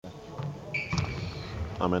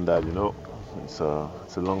I mean that it's a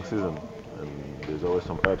long season, and there's always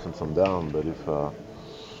some ups and some downs. But if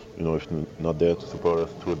not there to support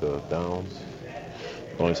us through the downs,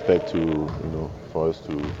 don't expect for us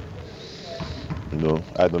to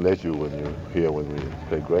acknowledge you when you're here when we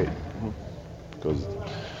play great, because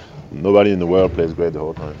nobody in the world plays great the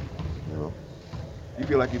whole time. You know. You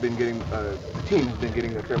feel like you've been getting the team has been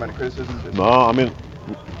getting a fair amount of criticism? No, I mean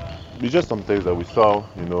it's just some things that we saw,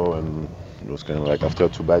 and it was kind of like after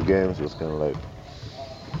two bad games, it was kind of like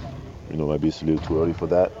maybe it's a little too early for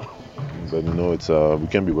that. But it's we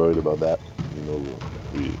can't be worried about that. You know,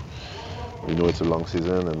 we we know it's a long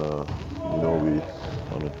season, and I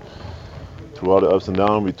mean, through all the ups and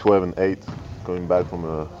downs, we 12 and 8, coming back from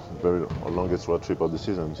our longest road trip of the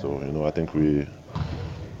season. So I think we're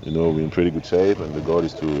in pretty good shape, and the goal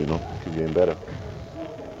is to keep getting better.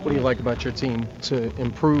 What do you like about your team to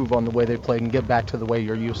improve on the way they played and get back to the way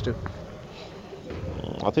you're used to?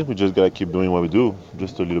 I think we just gotta keep doing what we do,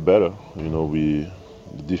 just a little better. The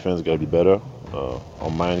defense gotta be better. Our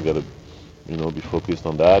mind gotta be focused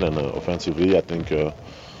on that, and offensively, I think we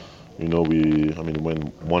went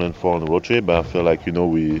 1-4 on the road trip, but I feel like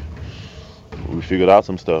we figured out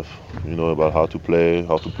some stuff, about how to play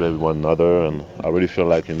with one another, and I really feel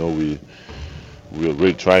like we're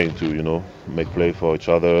really trying to make play for each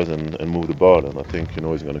other and move the ball, and I think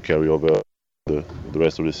it's going to carry over the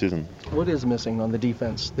rest of the season. What is missing on the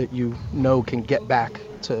defense that you know can get back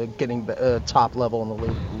to getting top level in the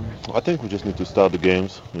league? I think we just need to start the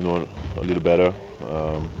games a little better,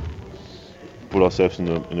 put ourselves in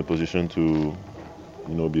a position to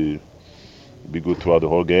be good throughout the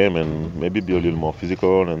whole game, and maybe be a little more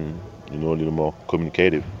physical and a little more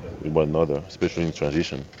communicative with one another, especially in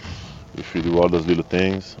transition. If we do all those little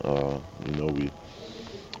things, I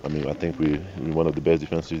think we're one of the best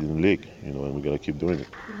defenses in the league, and we gotta keep doing it.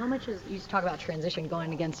 How much is you talk about transition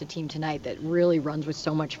going against a team tonight that really runs with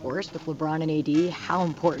so much force with LeBron and AD? How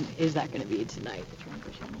important is that going to be tonight? The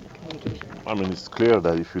transition and communication. I mean, it's clear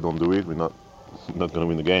that if we don't do it, we're not gonna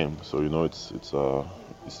win the game. So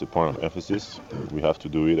it's the point of emphasis. We have to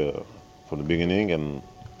do it from the beginning, and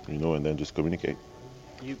and then just communicate.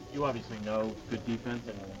 You obviously know good defense,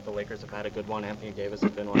 and the Lakers have had a good one. Anthony Davis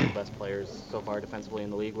has been one of the best players so far defensively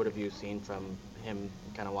in the league. What have you seen from him,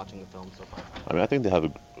 kind of watching the film so far? I mean, I think they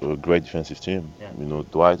have a great defensive team. Yeah.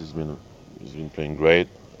 Dwight has been playing great.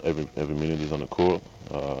 Every minute he's on the court.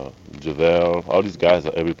 Javale, all these guys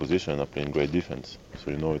at every position are playing great defense.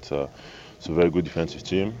 So it's a very good defensive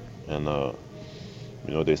team, and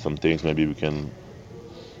there's some things maybe we can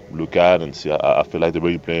look at and see. I feel like they're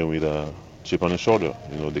really playing with a chip on the shoulder.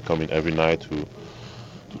 They come in every night to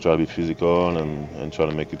try to be physical and try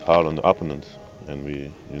to make it hard on the opponent. And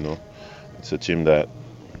it's a team that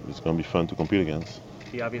it's going to be fun to compete against.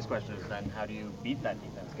 The obvious question is then, how do you beat that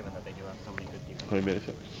defense, given that they do have so many good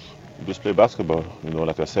defense? Just play basketball.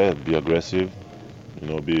 Like I said, be aggressive.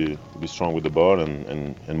 Be strong with the ball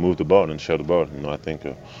and move the ball and share the ball. I think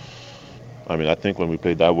when we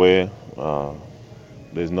play that way,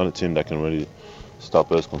 there's not a team that can really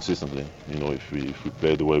stop us consistently. If we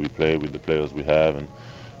play the way we play with the players we have, and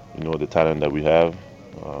the talent that we have,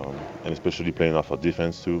 and especially playing off our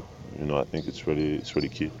defense too. I think it's really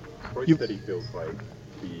key. Roy said he feels like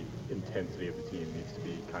the intensity of the team needs to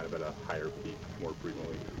be kind of at a higher peak more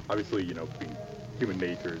frequently. Obviously, being human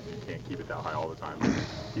nature, you can't keep it that high all the time.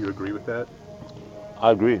 Do you agree with that?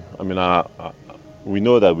 I agree. I mean, we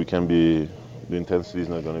know that the intensity is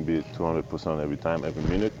not going to be 200% every time, every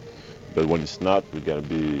minute. But when it's not, we got to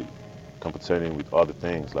be compensating with other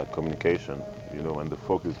things like communication, and the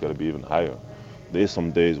focus got to be even higher. There's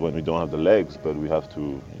some days when we don't have the legs, but we have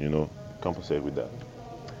to, compensate with that.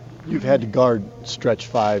 You've had to guard stretch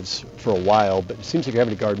fives for a while, but it seems like you're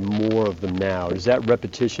having to guard more of them now. Does that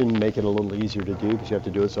repetition make it a little easier to do because you have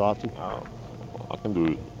to do it so often? I can do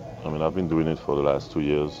it. I mean, I've been doing it for the last 2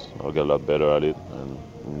 years. I'll get a lot better at it, and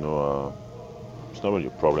it's not really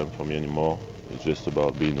a problem for me anymore. It's just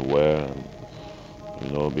about being aware and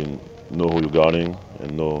know who you're guarding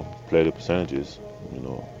and play the percentages.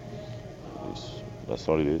 That's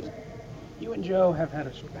all it is. You and Joe have had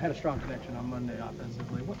a strong connection on Monday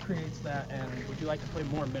offensively. What creates that, and would you like to play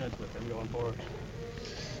more minutes with him going forward?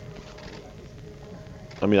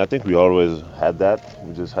 I mean, I think we always had that.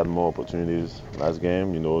 We just had more opportunities last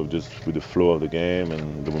game. Just with the flow of the game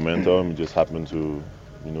and the momentum, we just happened to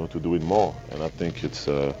do it more. And I think it's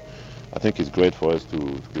great for us to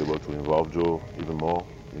be able to involve Joe even more.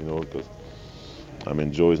 Because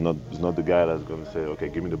Joe is not the guy that's going to say, okay,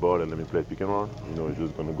 give me the ball and let me play pick and roll. He's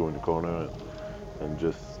just going to go in the corner and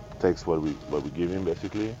just takes what we give him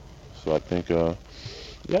basically. So I think,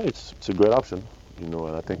 it's a great option. you know,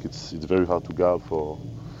 and I think it's very hard to guard for,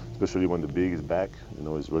 especially when the big is back. You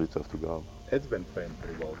know, it's really tough to guard. Ed's been playing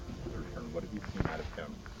pretty well since his return. What have you seen out of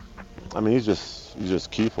him? I mean, he's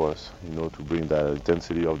just key for us, you know, to bring that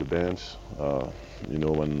intensity off the bench. You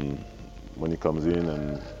know, when he comes in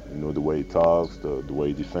and you know the way he talks, the way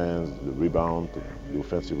he defends, the rebound, the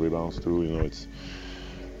offensive rebounds too. You know, it's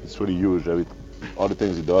really huge. All the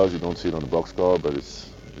things he does, you don't see it on the box score, but it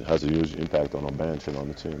has a huge impact on our bench and on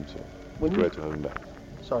the team. So it's great to have him back.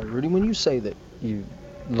 Sorry, Rudy, when you say that you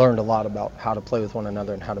learned a lot about how to play with one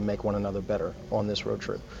another and how to make one another better on this road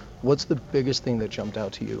trip, what's the biggest thing that jumped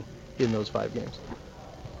out to you in those 5 games?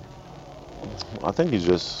 I think it's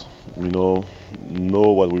just, you know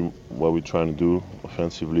what we're trying to do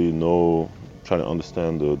offensively, trying to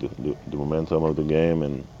understand the momentum of the game,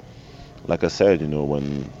 and like I said, you know,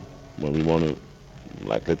 when we want to,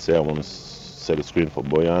 like, let's say I want to set a screen for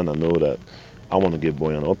Bojan, I know that I want to get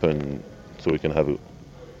Bojan open so we can have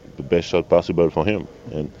the best shot possible for him.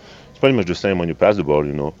 And it's pretty much the same when you pass the ball.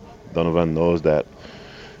 You know, Donovan knows that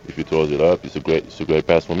if he throws it up, it's a great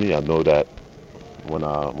pass for me. I know that when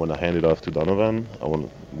I hand it off to Donovan, I want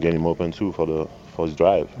to get him open too for his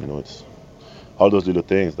drive. You know, it's all those little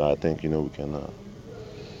things that I think, you know, we can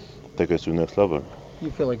take us to the next level. You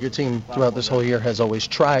feel like your team throughout this whole year has always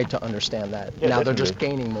tried to understand that. Yeah, now they're definitely. just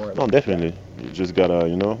gaining more of it. No, definitely. You just gotta,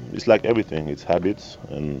 you know, it's like everything. It's habits,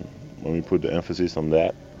 and when we put the emphasis on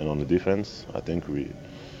that and on the defense, I think we're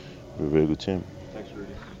a very good team.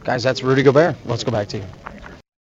 Guys, that's Rudy Gobert. Let's go back to you.